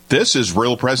This is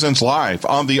Real Presence Live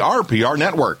on the RPR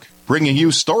Network, bringing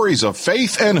you stories of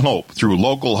faith and hope through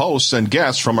local hosts and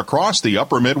guests from across the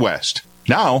upper Midwest.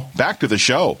 Now, back to the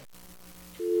show.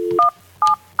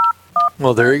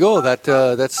 Well, there you go.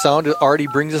 That sound already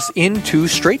brings us into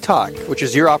Straight Talk, which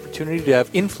is your opportunity to have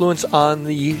influence on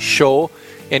the show,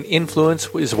 and influence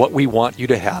is what we want you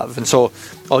to have. And so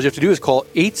all you have to do is call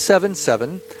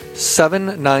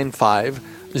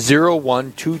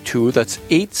 877-795-0122. That's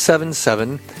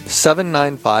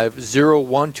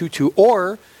 877-795-0122.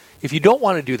 Or if you don't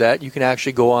want to do that, you can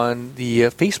actually go on the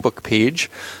Facebook page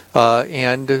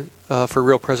for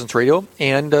Real Presence Radio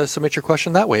and submit your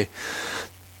question that way.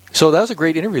 So that was a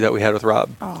great interview that we had with Rob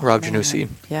Janussi.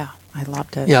 Yeah, I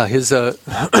loved it. Yeah, his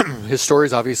his story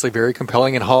is obviously very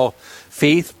compelling, and how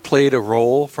faith played a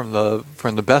role from the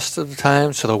best of the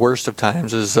times to the worst of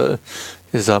times is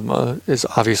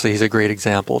obviously he's a great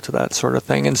example to that sort of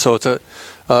thing. And so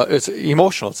it's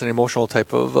emotional. It's an emotional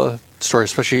type of story,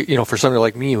 especially for somebody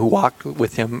like me who walked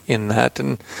with him in that,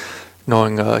 and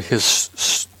knowing his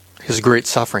great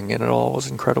suffering in it all was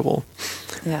incredible.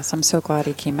 Yes, I'm so glad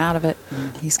he came out of it.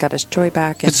 And he's got his joy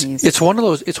back. And it's one of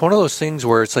those things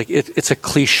where it's like it's a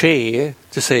cliche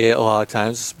to say a lot of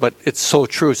times, but it's so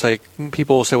true. It's like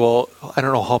people will say, "Well, I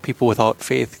don't know how people without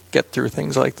faith get through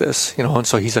things like this," And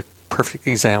so he's a perfect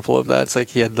example of that. It's like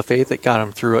he had the faith that got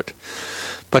him through it.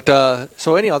 But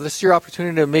so anyhow, this is your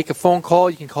opportunity to make a phone call.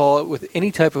 You can call it with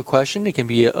any type of question. It can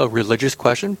be a religious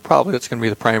question. Probably that's going to be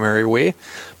the primary way.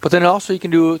 But then also you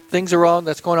can do things around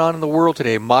that's going on in the world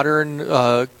today, modern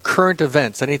current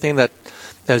events, anything that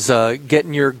is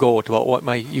getting your goat about what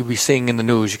might you be seeing in the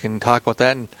news. You can talk about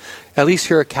that and at least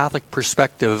hear a Catholic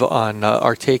perspective on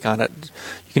our take on it.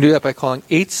 You can do that by calling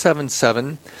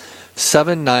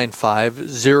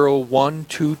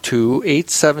 877-795-0122,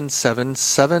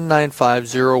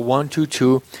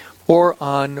 877-795-0122, or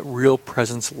on Real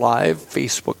Presence Live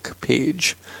Facebook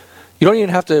page. You don't even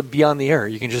have to be on the air.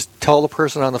 You can just tell the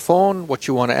person on the phone what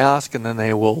you want to ask, and then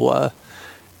they will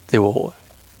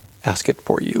ask it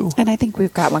for you. And I think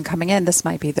we've got one coming in. This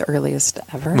might be the earliest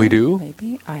ever. We do?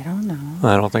 Maybe. I don't know.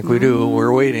 I don't think we do.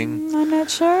 We're waiting. I'm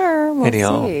not sure.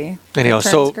 We'll see. Anyhow,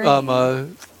 so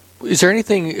is there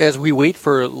anything, as we wait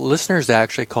for listeners to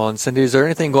actually call in, Cindy, is there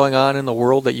anything going on in the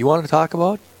world that you want to talk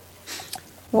about?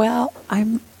 Well,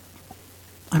 I'm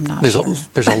not sure.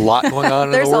 There's a lot going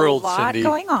on in the world, Cindy. There's a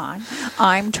lot going on.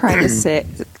 I'm trying to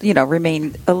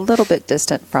remain a little bit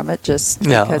distant from it just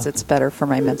because it's better for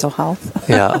my mental health.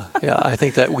 Yeah. I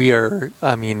think that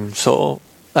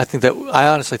I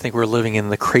honestly think we're living in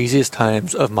the craziest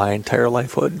times of my entire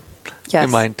lifehood. Yes,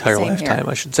 in my entire lifetime, here.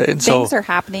 I should say. And things are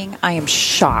happening. I am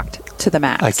shocked to the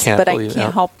max. I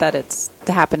can't help that it's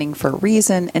happening for a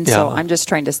reason. And so I'm just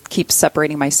trying to keep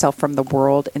separating myself from the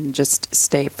world and just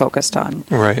stay focused on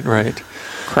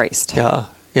Christ. Yeah.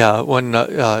 When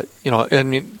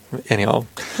anyhow.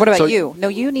 What about you? No,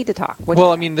 you need to talk.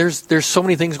 There's so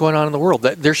many things going on in the world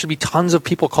that there should be tons of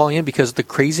people calling in because the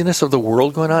craziness of the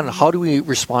world going on and how do we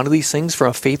respond to these things from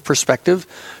a faith perspective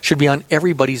should be on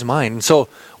everybody's mind. And so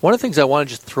one of the things I want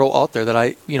to just throw out there that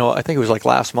I think it was like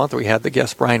last month we had the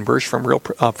guest Brian Birch from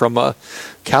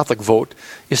Catholic Vote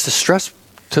is to stress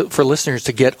for listeners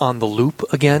to get on the Loop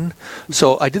again.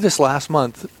 So I did this last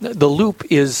month. The Loop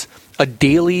is a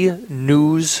daily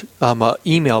news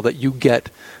email that you get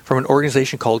from an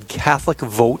organization called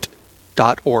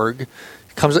CatholicVote.org. It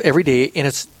comes every day, and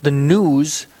it's the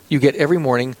news you get every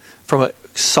morning from a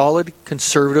solid,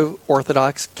 conservative,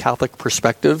 Orthodox Catholic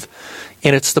perspective,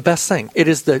 and it's the best thing. It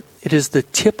is the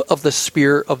tip of the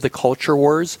spear of the culture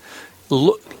wars.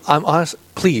 Look, I'm honest.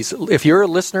 Please, if you're a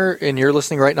listener and you're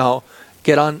listening right now,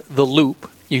 get on the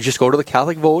Loop. You just go to the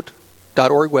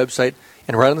CatholicVote.org website,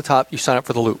 and right on the top, you sign up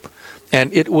for the Loop.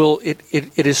 And it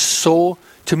is so,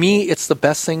 to me, it's the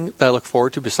best thing that I look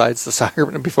forward to besides the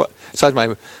sacrament,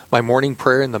 besides my morning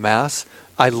prayer and the Mass.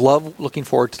 I love looking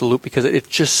forward to the Loop because it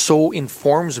just so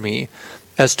informs me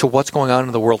as to what's going on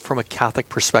in the world from a Catholic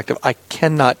perspective. I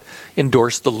cannot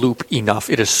endorse the Loop enough.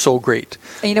 It is so great.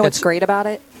 And you know what's great about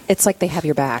it? It's like they have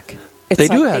your back. They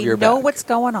do have your back. They know what's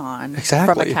going on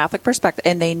from a Catholic perspective,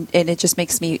 and it just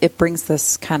it brings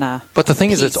this kind of. But the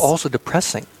thing is, it's also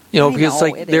depressing, because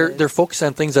they're focused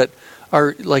on things that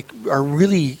are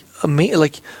really amazing.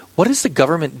 Like, what is the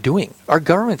government doing? Our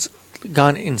government's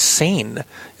gone insane.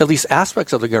 At least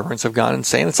aspects of the governments have gone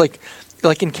insane. It's like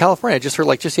in California, I just heard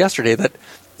just yesterday that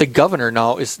the governor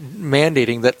now is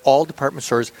mandating that all department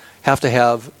stores have to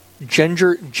have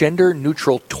gender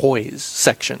neutral toys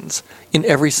sections in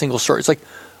every single store. It's like,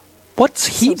 what's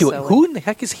he doing? Silly. Who in the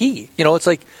heck is he? It's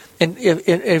like, and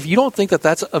if you don't think that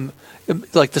that's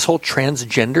like this whole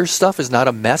transgender stuff is not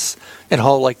a mess, and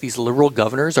how like these liberal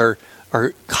governors are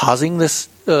causing this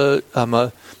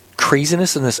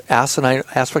craziness in this asinine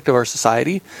aspect of our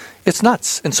society, it's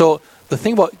nuts. And so the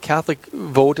thing about Catholic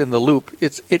Vote and the Loop,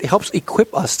 it helps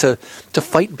equip us to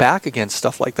fight back against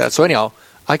stuff like that. So anyhow,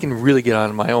 I can really get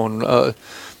on my own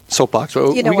soapbox.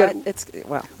 So we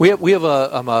have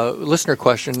a listener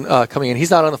question coming in.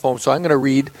 He's not on the phone, so I'm going to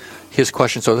read his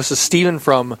question. So this is Stephen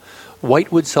from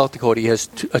Whitewood, South Dakota. He has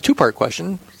a two-part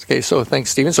question. Okay, so thanks,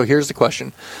 Stephen. So here's the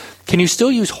question. Can you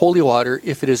still use holy water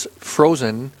if it is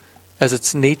frozen as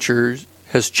its nature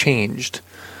has changed?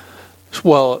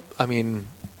 Well, I mean,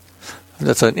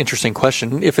 that's an interesting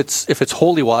question. If it's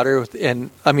holy water,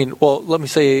 and I mean, well, let me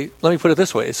put it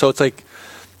this way. So it's like,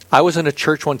 I was in a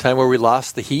church one time where we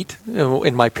lost the heat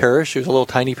in my parish. It was a little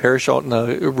tiny parish out in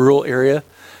a rural area,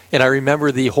 and I remember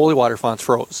the holy water fonts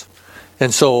froze.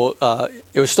 And so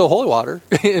it was still holy water,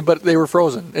 but they were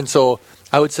frozen. And so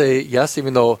I would say yes,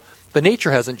 even though the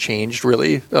nature hasn't changed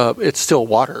really, it's still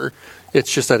water.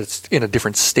 It's just that it's in a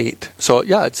different state. So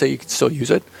yeah, I'd say you can still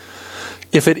use it.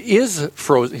 If it is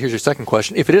frozen, here's your second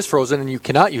question. If it is frozen and you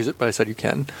cannot use it, but I said you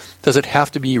can, does it have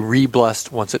to be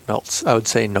re-blessed once it melts? I would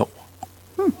say no.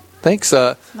 Thanks.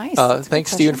 Nice.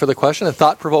 Thanks, Stephen, for the question. A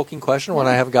thought-provoking question, one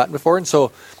I haven't gotten before. And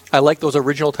so I like those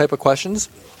original type of questions.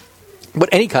 But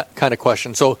any kind of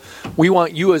question. So we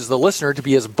want you as the listener to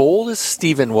be as bold as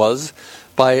Stephen was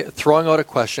by throwing out a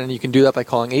question. You can do that by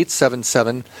calling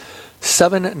 877-795-0122,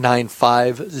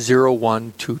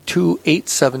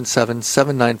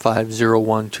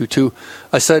 877-795-0122.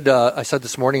 I said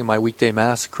this morning in my weekday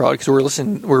Mass crowd, because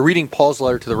we're reading Paul's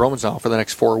letter to the Romans now for the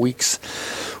next 4 weeks,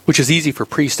 which is easy for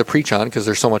priests to preach on because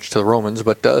there's so much to the Romans.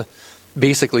 But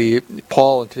basically,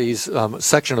 Paul in today's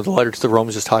section of the letter to the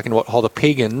Romans is talking about how the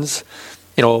pagans,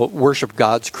 worship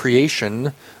God's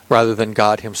creation rather than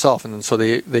God Himself, and so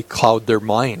they cloud their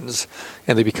minds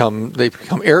and they become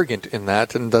arrogant in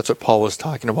that, and that's what Paul was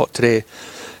talking about today.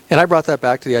 And I brought that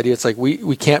back to the idea. It's like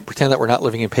we can't pretend that we're not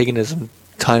living in paganism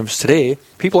times today.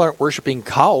 People aren't worshiping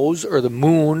cows or the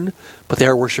moon, but they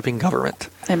are worshiping government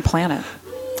and planet.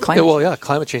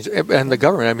 Climate change and the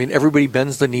government. I mean, everybody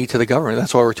bends the knee to the government.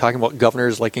 That's why we're talking about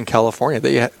governors like in California.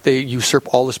 They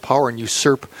usurp all this power and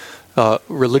usurp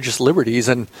religious liberties.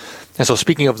 And so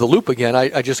speaking of the Loop again,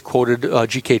 I just quoted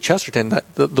G.K. Chesterton.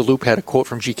 That the Loop had a quote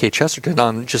from G.K. Chesterton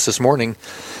on just this morning,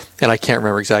 and I can't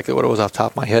remember exactly what it was off the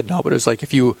top of my head now. But it was like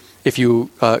if you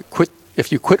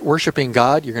quit worshiping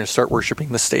God, you're going to start worshiping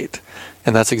the state,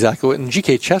 and that's exactly what. And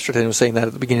G.K. Chesterton was saying that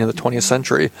at the beginning of the 20th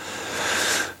century.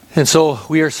 And so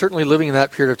we are certainly living in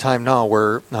that period of time now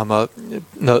where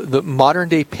the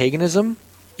modern-day paganism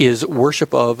is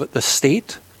worship of the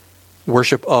state,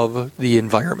 worship of the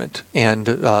environment. And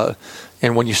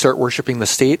when you start worshiping the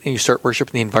state and you start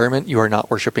worshiping the environment, you are not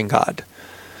worshiping God.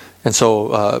 And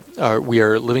so we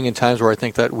are living in times where I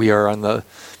think that we are on the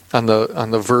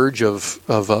verge of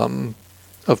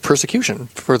persecution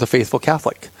for the faithful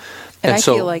Catholic. And I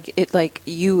feel like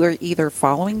you are either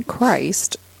following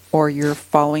Christ or you're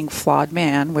following flawed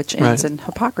man, which ends in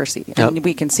hypocrisy. And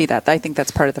we can see that. I think that's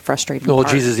part of the frustrating part. Well,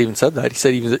 Jesus even said that. He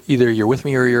said either you're with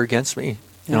me or you're against me.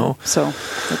 You know? So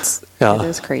it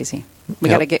is crazy. We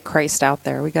got to get Christ out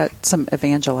there. We got some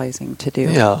evangelizing to do.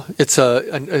 Yeah. It's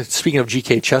speaking of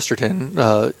G.K. Chesterton,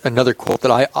 another quote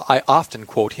that I often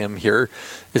quote him here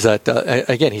is that,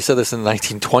 again, he said this in the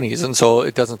 1920s, and so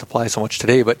it doesn't apply so much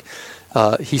today, but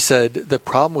he said, the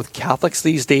problem with Catholics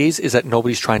these days is that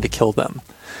nobody's trying to kill them.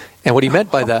 And what he meant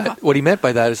by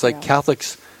that is like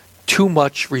Catholics too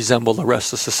much resemble the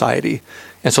rest of society.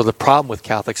 And so the problem with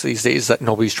Catholics these days is that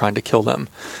nobody's trying to kill them.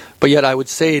 But yet I would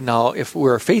say now, if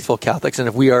we're faithful Catholics, and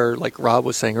if we are, like Rob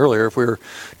was saying earlier, if we're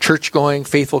church-going,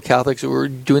 faithful Catholics, we're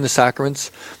doing the sacraments,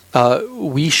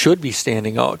 we should be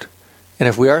standing out. And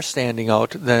if we are standing out,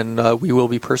 then we will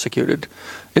be persecuted.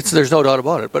 There's no doubt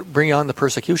about it. But bring on the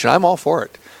persecution. I'm all for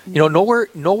it.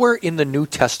 Nowhere in the New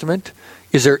Testament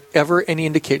is there ever any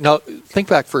indication. Now, think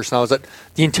back first. Now, is that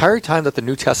the entire time that the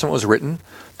New Testament was written,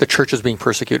 the church was being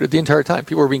persecuted. The entire time,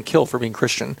 people were being killed for being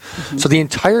Christian. Mm-hmm. So the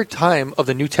entire time of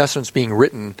the New Testament's being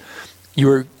written,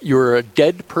 you were a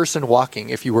dead person walking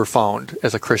if you were found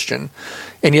as a Christian.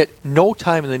 And yet, no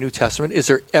time in the New Testament is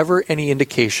there ever any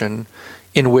indication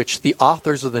in which the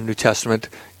authors of the New Testament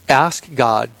ask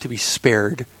God to be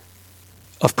spared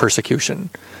of persecution.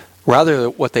 Rather,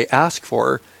 what they ask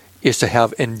for is to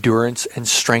have endurance and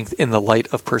strength in the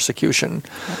light of persecution.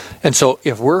 And so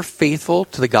if we're faithful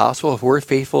to the gospel, if we're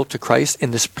faithful to Christ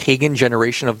in this pagan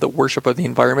generation of the worship of the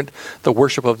environment, the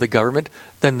worship of the government,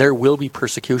 then there will be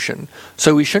persecution.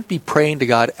 So we shouldn't be praying to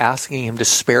God, asking him to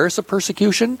spare us of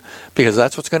persecution, because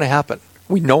that's what's going to happen.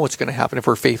 We know what's going to happen if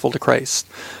we're faithful to Christ.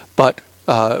 But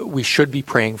we should be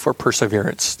praying for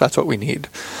perseverance. That's what we need.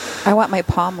 I want my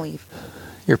palm leaf.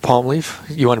 Your palm leaf?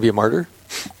 You want to be a martyr?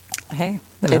 Hey,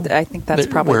 I think that's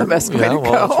probably the best way to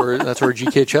go. That's where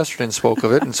G.K. Chesterton spoke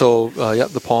of it. And so,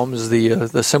 the palm is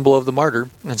the symbol of the martyr.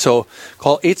 And so,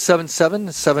 call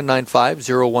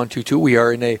 877-795-0122. We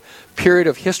are in a period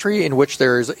of history in which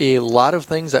there's a lot of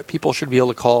things that people should be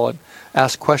able to call and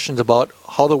ask questions about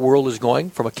how the world is going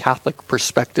from a Catholic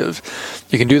perspective.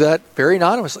 You can do that very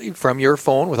anonymously from your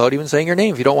phone without even saying your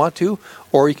name if you don't want to,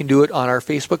 or you can do it on our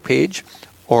Facebook page,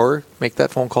 or make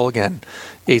that phone call again,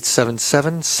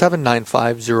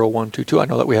 877-795-0122. I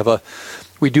know that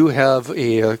we do have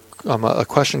a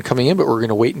question coming in, but we're going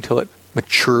to wait until it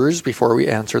matures before we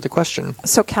answer the question.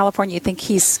 So California, you think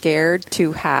he's scared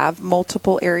to have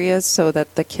multiple areas so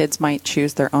that the kids might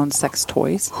choose their own sex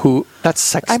toys? Not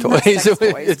sex toys. Not sex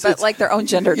toys, but like their own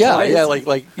gender toys. Yeah,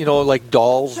 like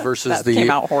dolls versus that came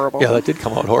out horrible. Yeah, that did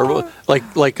come out horrible.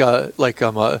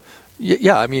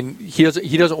 Yeah, I mean, he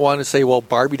doesn't want to say, well,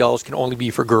 Barbie dolls can only be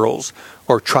for girls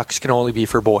or trucks can only be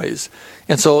for boys.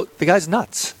 And so the guy's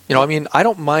nuts. I mean, I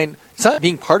don't mind. It's not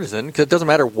being partisan, because it doesn't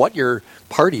matter what your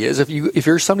party is. If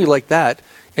you're somebody like that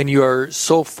and you are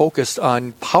so focused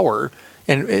on power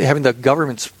and having the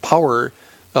government's power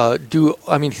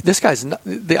this guy's not,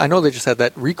 I know they just had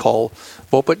that recall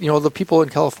vote, but the people in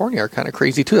California are kind of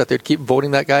crazy too, that they'd keep voting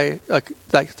that guy,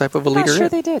 that type of a leader. I'm sure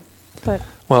they did. But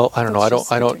well, I don't know.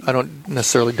 I don't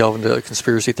necessarily delve into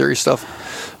conspiracy theory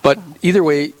stuff. But either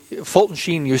way, Fulton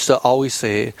Sheen used to always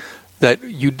say that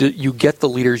you get the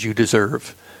leaders you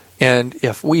deserve. And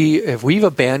if we've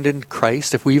abandoned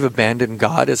Christ, if we've abandoned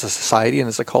God as a society and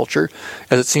as a culture,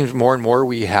 as it seems more and more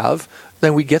we have,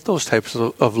 then we get those types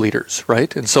of leaders,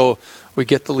 right? And so we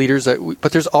get the leaders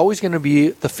but there's always going to be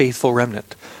the faithful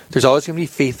remnant. There's always going to be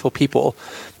faithful people,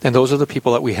 and those are the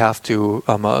people that we have to,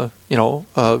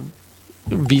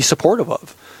 be supportive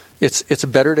of. It's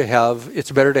better to have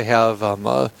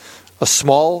a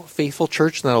small faithful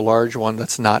church than a large one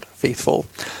that's not faithful.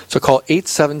 So call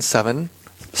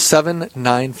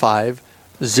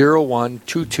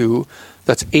 877-795-0122.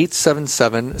 That's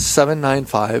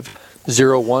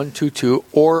 877-795-0122,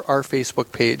 or our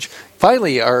Facebook page.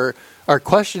 Finally, our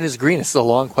question is green. It's a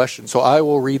long question, so I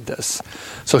will read this.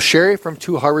 So Sherry from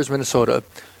Two Harbors, Minnesota.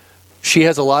 She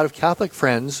has a lot of Catholic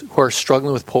friends who are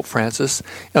struggling with Pope Francis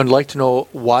and would like to know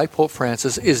why Pope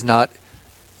Francis is not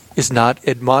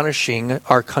admonishing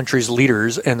our country's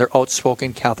leaders and their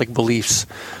outspoken Catholic beliefs,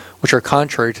 which are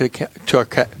contrary to our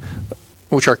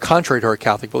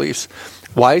Catholic beliefs.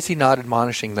 Why is he not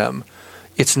admonishing them?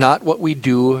 It's not what we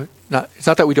do. It's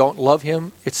not that we don't love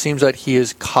him. It seems that he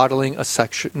is coddling a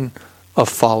section of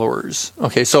followers.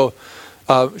 Okay, so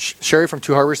Sherry from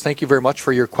Two Harbors, thank you very much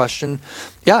for your question.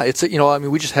 Yeah, it's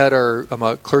we just had our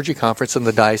clergy conference in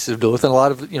the Diocese of Duluth, and a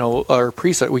lot of our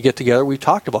priests that we get together, we've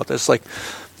talked about this. Like,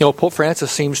 Pope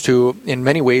Francis seems to, in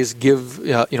many ways, give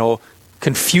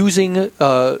confusing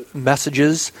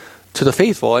messages to the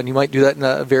faithful, and you might do that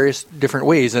in various different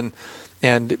ways. And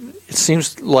it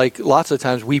seems like lots of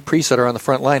times we priests that are on the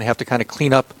front line have to kind of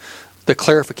clean up the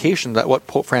clarification that what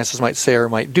Pope Francis might say or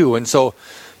might do. And so,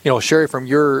 Sherry, from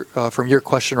your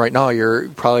question right now, you're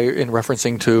probably in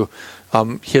referencing to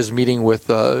his meeting with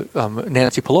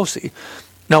Nancy Pelosi.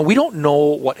 Now, we don't know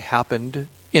what happened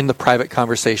in the private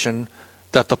conversation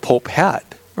that the Pope had,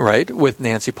 right, with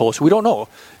Nancy Pelosi. We don't know.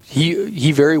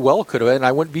 He very well could have, and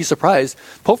I wouldn't be surprised.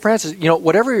 Pope Francis,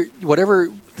 whatever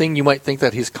thing you might think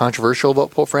that he's controversial about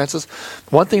Pope Francis,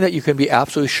 one thing that you can be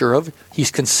absolutely sure of,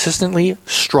 he's consistently,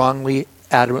 strongly,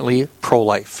 adamantly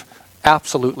pro-life.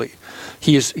 Absolutely.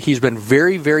 He's been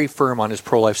very, very firm on his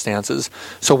pro-life stances.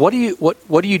 So what do you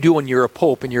do when you're a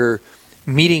pope and you're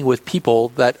meeting with people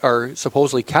that are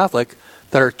supposedly Catholic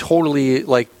that are totally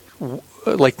like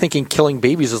thinking killing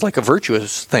babies is like a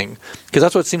virtuous thing? Because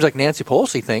that's what it seems like Nancy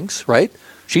Pelosi thinks, right?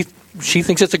 She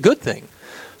thinks it's a good thing.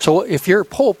 So if you're a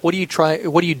pope, what do you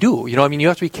do? You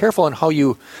have to be careful on how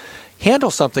you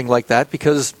handle something like that,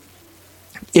 because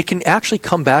it can actually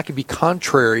come back and be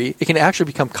contrary. It can actually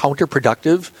become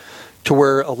counterproductive to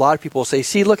where a lot of people say,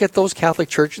 see, look at those Catholic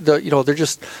church, they're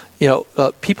just,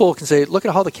 people can say, look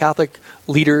at how the Catholic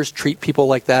leaders treat people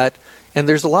like that. And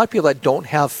there's a lot of people that don't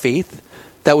have faith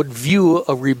that would view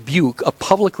a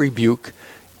public rebuke,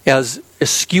 as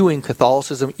eschewing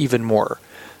Catholicism even more.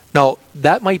 Now,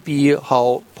 that might be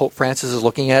how Pope Francis is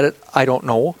looking at it. I don't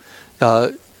know.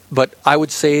 But I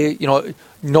would say,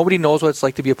 nobody knows what it's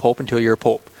like to be a pope until you're a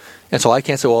pope. And so I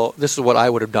can't say, well, this is what I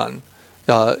would have done.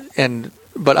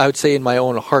 But I would say in my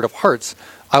own heart of hearts,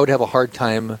 I would have a hard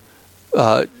time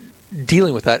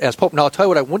dealing with that as pope. Now, I'll tell you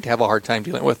what I wouldn't have a hard time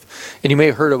dealing with. And you may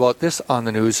have heard about this on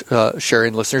the news, Sherry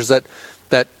and listeners, that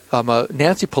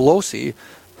Nancy Pelosi,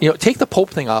 take the pope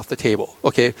thing off the table.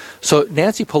 Okay, so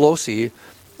Nancy Pelosi,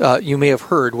 you may have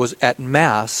heard, was at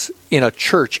Mass in a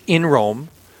church in Rome,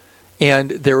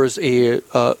 and there was a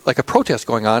protest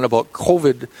going on about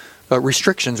COVID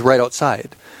restrictions right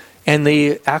outside. And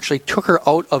they actually took her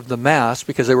out of the Mass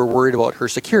because they were worried about her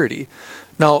security.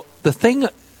 Now, the thing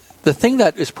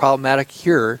that is problematic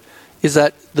here is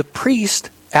that the priest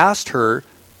asked her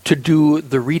to do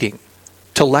the reading,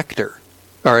 to lector.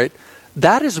 All right?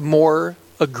 That is more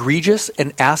egregious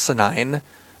and asinine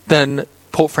than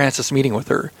Pope Francis meeting with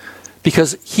her,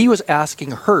 because he was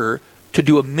asking her to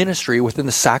do a ministry within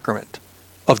the sacrament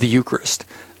of the Eucharist.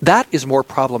 That is more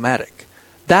problematic.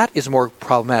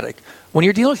 When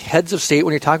you're dealing with heads of state,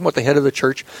 when you're talking about the head of the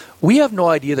church, we have no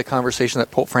idea the conversation that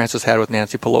Pope Francis had with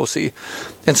Nancy Pelosi.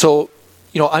 And so,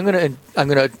 I'm going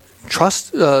to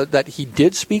trust that he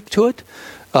did speak to it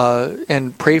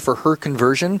and pray for her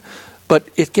conversion. But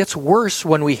it gets worse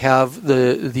when we have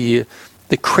the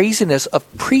craziness of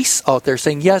priests out there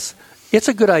saying, yes, it's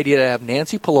a good idea to have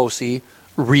Nancy Pelosi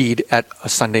read at a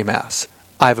Sunday Mass.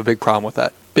 I have a big problem with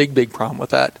that. Big problem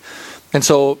with that. And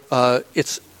so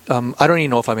it's I don't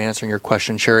even know if I'm answering your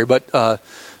question, Sherry, but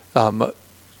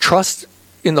trust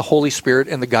in the Holy Spirit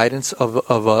and the guidance of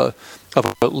a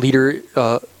leader,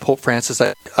 Pope Francis.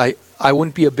 I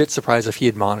wouldn't be a bit surprised if he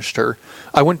admonished her.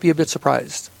 I wouldn't be a bit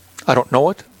surprised. I don't know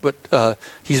it, but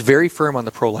he's very firm on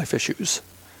the pro-life issues.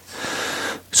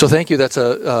 So thank you. That's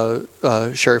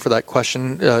Sherry for that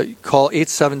question. Call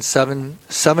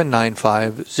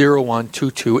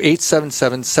 877-795-0122,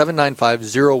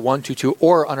 877-795-0122,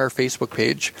 or on our Facebook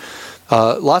page.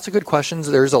 Lots of good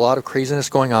questions. There's a lot of craziness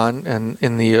going on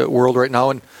in the world right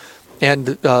now, and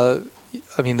the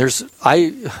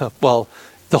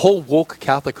whole woke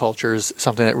Catholic culture is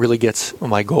something that really gets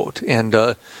my goat, and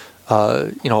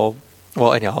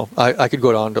Well, anyhow, I could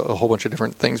go down to a whole bunch of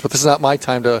different things, but this is not my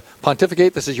time to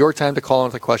pontificate. This is your time to call in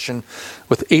with a question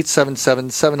with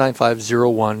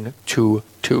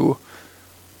 877-795-0122.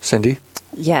 Cindy?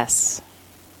 Yes.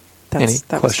 Any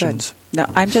questions? No,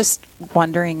 I'm just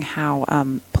wondering how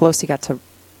Pelosi got to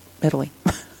Italy.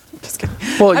 Just kidding.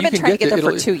 Well, I've been trying to get there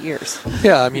Italy for 2 years.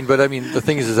 Yeah, the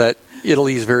thing is that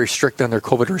Italy is very strict on their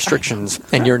COVID restrictions,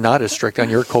 and you're not as strict on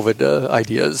your COVID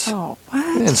ideas. Oh,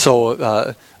 what? And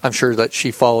so I'm sure that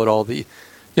she followed all the,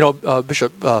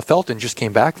 Bishop Felton just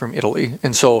came back from Italy,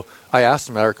 and so I asked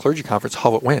him at our clergy conference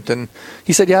how it went, and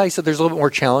he said, there's a little bit more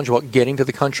challenge about getting to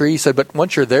the country. He said, but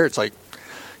once you're there, it's like,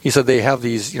 he said they have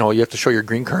these, you have to show your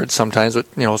green card sometimes,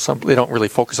 but, they don't really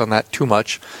focus on that too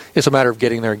much. It's a matter of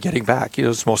getting there and getting back.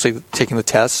 It's mostly taking the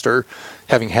test or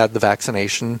having had the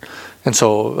vaccination. And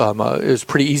so it was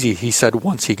pretty easy, he said,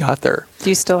 once he got there. Do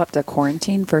you still have to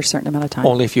quarantine for a certain amount of time?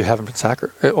 Only if you haven't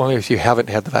only if you haven't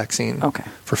had the vaccine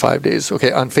for 5 days.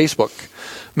 Okay, on Facebook,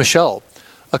 Michelle,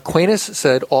 Aquinas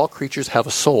said all creatures have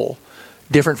a soul,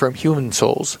 different from human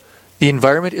souls. The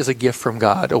environment is a gift from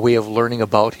God, a way of learning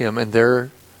about Him, and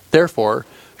therefore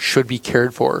should be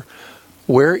cared for.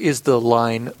 Where is the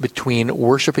line between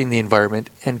worshiping the environment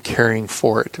and caring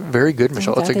for it? Very good,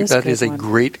 Michelle. That is a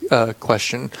great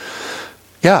question.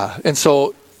 Yeah, and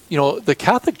so, the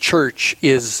Catholic Church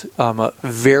is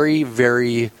very,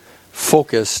 very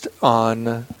focused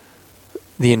on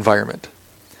the environment.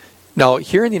 Now,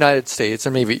 here in the United States,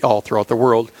 and maybe all throughout the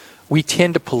world, we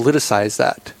tend to politicize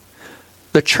that.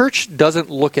 The Church doesn't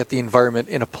look at the environment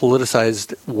in a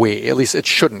politicized way. At least it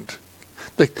shouldn't.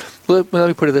 Let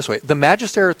me put it this way. The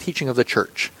magisterial teaching of the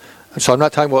Church, so I'm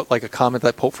not talking about like a comment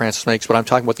that Pope Francis makes, but I'm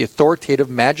talking about the authoritative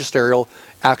magisterial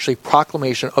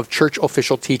proclamation of Church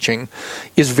official teaching,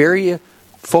 is very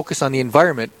focused on the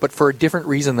environment, but for a different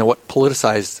reason than what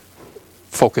politicized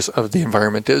focus of the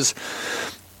environment is.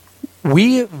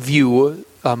 We view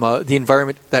the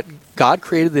environment, that God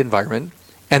created the environment,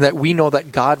 and that we know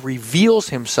that God reveals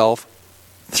Himself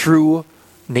through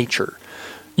nature.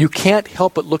 You can't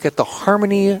help but look at the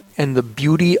harmony and the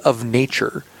beauty of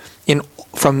nature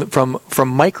from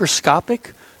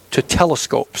microscopic to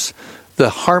telescopes. The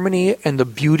harmony and the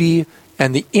beauty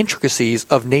and the intricacies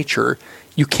of nature,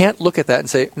 you can't look at that and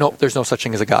say, no, there's no such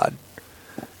thing as a God.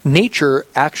 Nature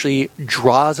actually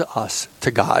draws us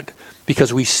to God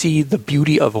because we see the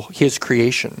beauty of His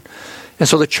creation. And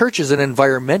so the Church is an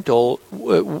environmental,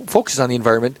 focuses on the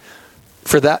environment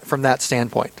from that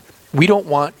standpoint. We don't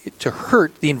want it to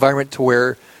hurt the environment to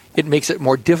where it makes it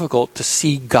more difficult to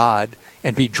see God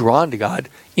and be drawn to God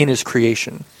in his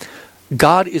creation.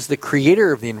 God is the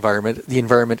creator of the environment. The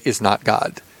environment is not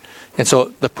God. And so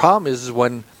the problem is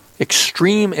when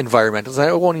extreme environmentalists,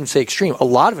 I won't even say extreme, a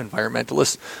lot of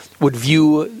environmentalists would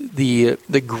view the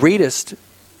greatest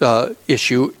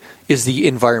issue is the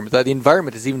environment. That the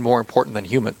environment is even more important than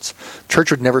humans.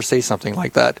 Church would never say something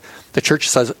like that. The church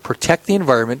says protect the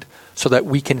environment so that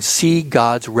we can see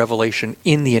God's revelation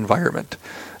in the environment,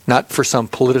 not for some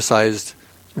politicized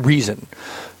reason.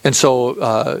 And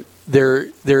so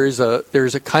there is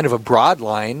a kind of a broad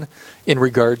line in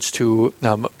regards to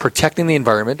protecting the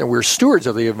environment, and we're stewards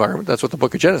of the environment. That's what the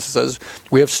book of Genesis says.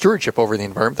 We have stewardship over the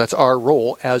environment. That's our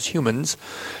role as humans.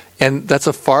 And that's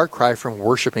a far cry from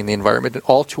worshiping the environment. And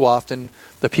all too often,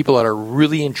 the people that are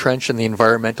really entrenched in the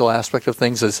environmental aspect of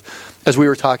things, as we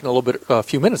were talking a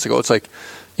few minutes ago, it's like,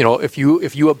 if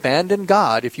you abandon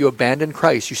God, if you abandon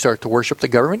Christ, you start to worship the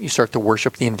government, you start to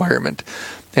worship the environment.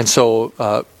 And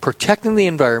so protecting the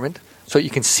environment so you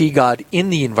can see God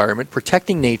in the environment,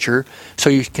 protecting nature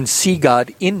so you can see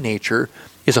God in nature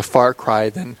is a far cry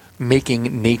than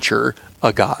making nature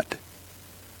a God.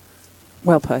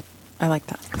 Well put. I like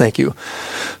that. Thank you.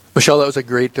 Michelle, that was a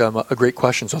great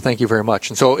question, so thank you very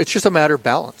much. And so it's just a matter of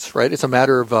balance, right? It's a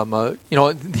matter of,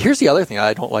 here's the other thing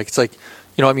I don't like. It's like,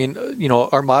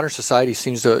 our modern society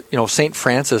seems to, St.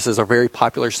 Francis is a very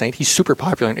popular saint. He's super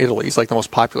popular in Italy. He's like the most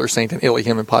popular saint in Italy,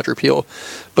 him and Padre Pio.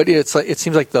 But it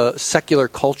seems like the secular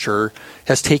culture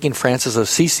has taken Francis of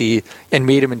Assisi and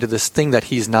made him into this thing that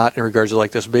he's not in regards to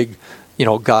like this big,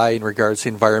 guy in regards to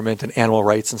environment and animal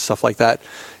rights and stuff like that.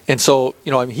 And so,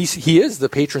 he is the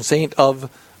patron saint of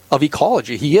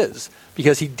ecology. He is,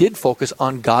 because he did focus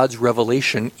on God's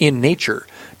revelation in nature,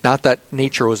 not that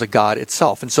nature was a God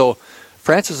itself. And so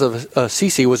Francis of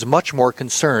Assisi was much more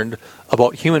concerned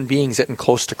about human beings getting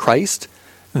close to Christ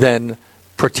than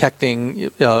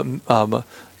protecting,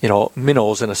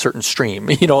 minnows in a certain stream,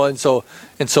 and so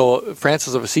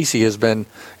Francis of Assisi has been,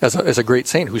 as a great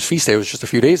saint whose feast day was just a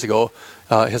few days ago,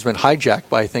 has been hijacked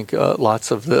by, I think, lots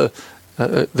of the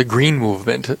green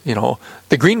movement.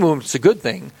 The green movement is a good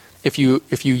thing if you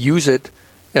use it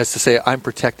as to say, I'm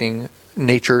protecting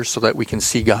nature so that we can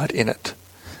see God in it.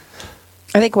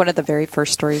 I think one of the very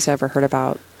first stories I ever heard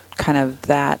about kind of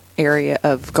that area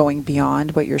of going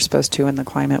beyond what you're supposed to in the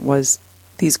climate was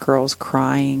these girls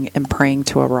crying and praying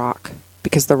to a rock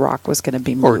because the rock was going to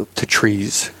be moved. Or to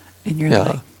trees. And you're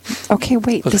like, okay,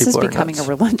 wait, this is becoming a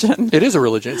religion. It is a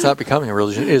religion. It's not becoming a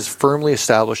religion. It is firmly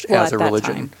established as a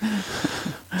religion.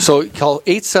 So call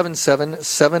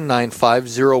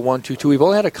 877-795-0122. We've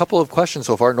only had a couple of questions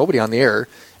so far. Nobody on the air.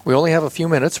 We only have a few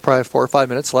minutes, probably 4 or 5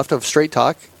 minutes left of Straight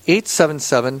Talk.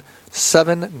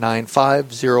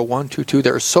 877-795-0122.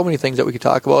 There are so many things that we could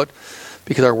talk about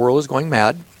because our world is going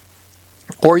mad.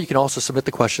 Or you can also submit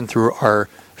the question through our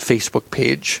Facebook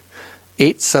page,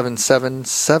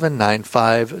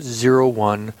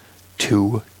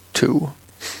 877-795-0122.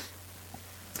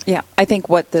 Yeah, I think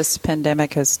what this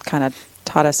pandemic has kind of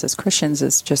taught us as Christians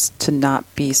is just to not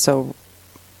be so,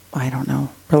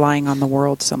 relying on the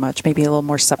world so much. Maybe a little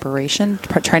more separation,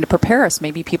 trying to prepare us.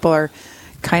 Maybe people are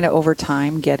kind of over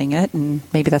time getting it, and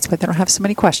maybe that's why they don't have so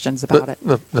many questions about it.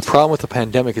 The problem with the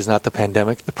pandemic is not the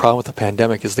pandemic. The problem with the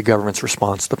pandemic is the government's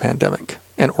response to the pandemic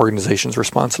and organizations'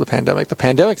 response to the pandemic. The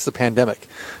pandemic is the pandemic.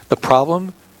 The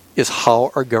problem is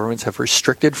how our governments have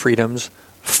restricted freedoms,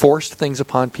 forced things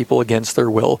upon people against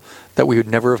their will that we would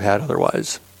never have had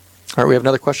otherwise. All right, we have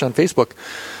another question on Facebook.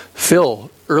 So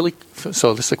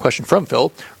this is a question from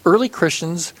Phil. Early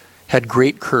Christians had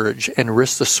great courage and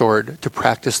risked the sword to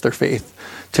practice their faith.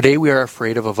 Today we are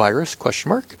afraid of a virus, ?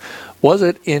 Was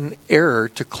it in error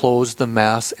to close the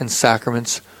Mass and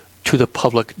sacraments to the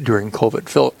public during COVID?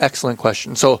 Phil, excellent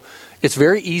question. So it's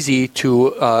very easy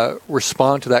to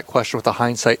respond to that question with a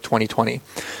hindsight 2020.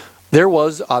 There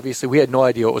was, obviously, we had no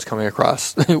idea what was coming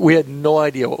across. We had no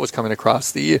idea what was coming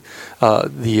across the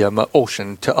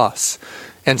ocean to us.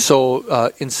 And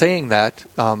so in saying that,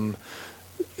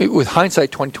 with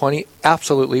hindsight 2020,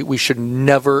 absolutely, we should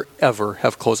never, ever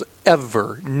have closed it.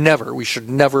 Ever, never. We should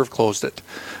never have closed it.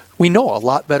 We know a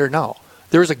lot better now.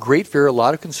 There was a great fear, a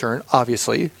lot of concern,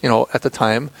 obviously, at the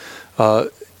time.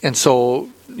 And so,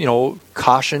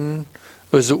 caution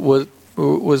was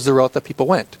the route that people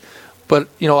went. But,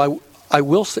 I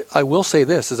will say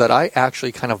this, is that I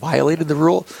actually kind of violated the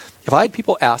rule. If I had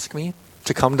people ask me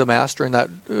to come to Mass during that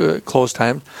closed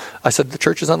time, I said, the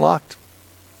church is unlocked.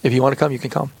 If you want to come, you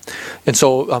can come. And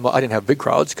so I didn't have big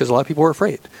crowds because a lot of people were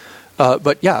afraid.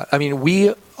 But yeah,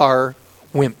 we are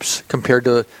wimps compared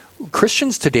to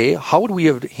Christians today, how would we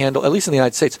have handled, at least in the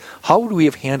United States, how would we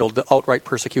have handled the outright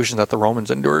persecution that the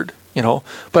Romans endured? But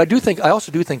I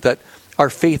also do think that our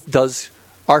faith does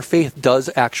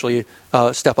actually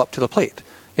step up to the plate.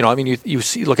 You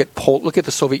see, look at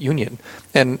the Soviet Union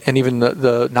and even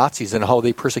the Nazis and how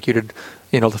they persecuted,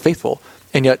 the faithful,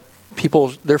 and yet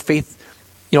their faith,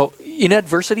 in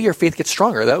adversity, your faith gets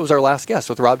stronger. That was our last guest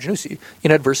with Rob Janussi.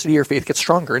 In adversity, your faith gets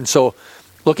stronger, and so.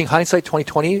 Looking hindsight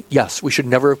 2020, yes, we should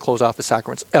never have closed off the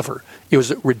sacraments, ever. It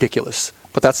was ridiculous.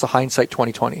 But that's the hindsight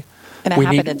 2020. And it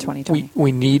happened in 2020.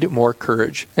 We need more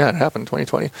courage. Yeah, it happened in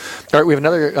 2020. All right, we have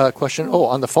another question. Oh,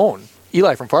 on the phone.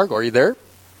 Eli from Fargo, are you there?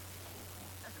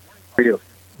 How are you?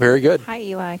 Very good. Hi,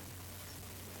 Eli.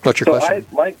 What's your question?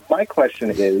 My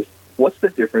question is, what's the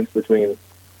difference between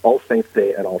All Saints'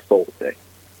 Day and All Souls' Day?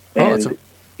 And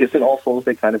isn't All Souls'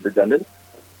 Day kind of redundant?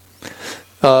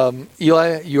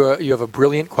 Eli, you have a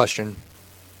brilliant question.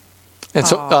 And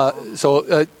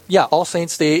All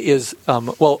Saints' Day is,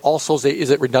 All Souls' Day,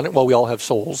 is it redundant? Well, we all have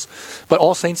souls. But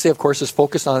All Saints' Day, of course, is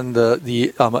focused on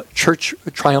the church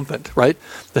triumphant, right?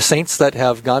 The saints that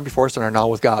have gone before us and are now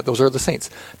with God. Those are the saints.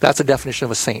 That's a definition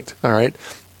of a saint, all right?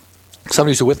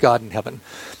 Somebody who's with God in heaven.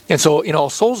 And so in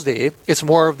All Souls' Day, it's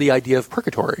more of the idea of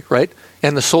purgatory, right?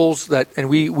 And the souls that, and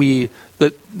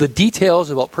the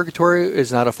details about purgatory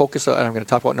is not a focus that I'm going to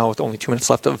talk about now with only 2 minutes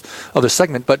left of this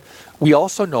segment, but we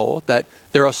also know that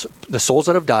there are the souls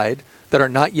that have died that are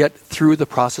not yet through the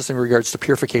process in regards to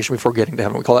purification before getting to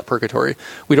heaven. We call that purgatory.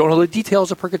 We don't know the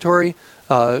details of purgatory,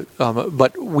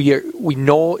 but we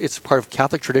know it's part of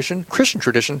Catholic tradition, Christian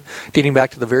tradition, dating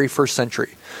back to the very first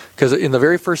century. Because in the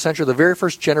very first century, the very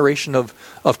first generation of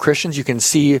Christians, you can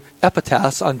see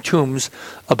epitaphs on tombs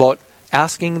about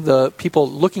asking the people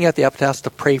looking at the epitaphs to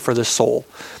pray for the soul.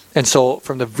 And so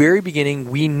from the very beginning,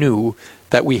 we knew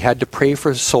that we had to pray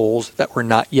for souls that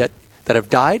have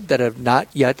died, that have not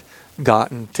yet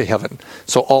gotten to heaven.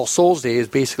 So All Souls Day is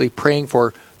basically praying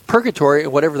for purgatory,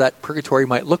 and whatever that purgatory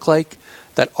might look like,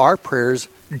 that our prayers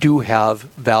do have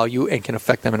value and can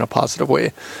affect them in a positive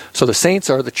way. So the saints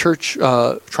are the church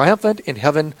triumphant in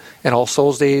heaven, and All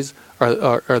Souls Days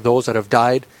are those that have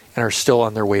died and are still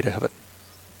on their way to heaven.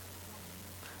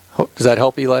 Does that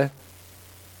help, Eli?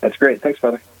 That's great. Thanks,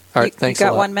 Father. All right, thanks. You've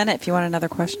got 1 minute if you want another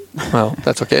question. Well,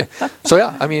 that's okay. So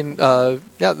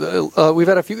we've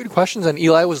had a few good questions, and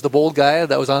Eli was the bold guy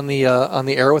that was on the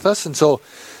air with us, and so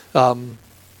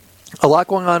a lot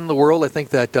going on in the world. I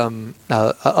think that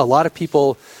a lot of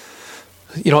people,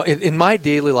 in my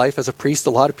daily life as a priest,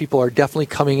 a lot of people are definitely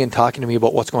coming and talking to me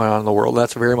about what's going on in the world.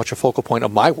 That's very much a focal point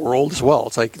of my world as well.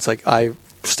 It's like I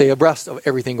stay abreast of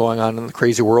everything going on in the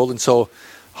crazy world, and so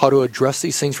how to address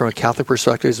these things from a Catholic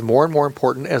perspective is more and more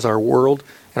important as our world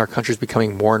and our country is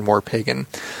becoming more and more pagan.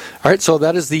 All right, so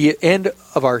that is the end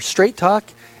of our Straight Talk.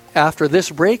 After this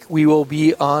break, we will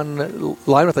be on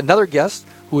line with another guest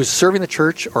who is serving the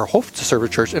church or hopes to serve the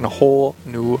church in a whole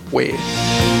new way.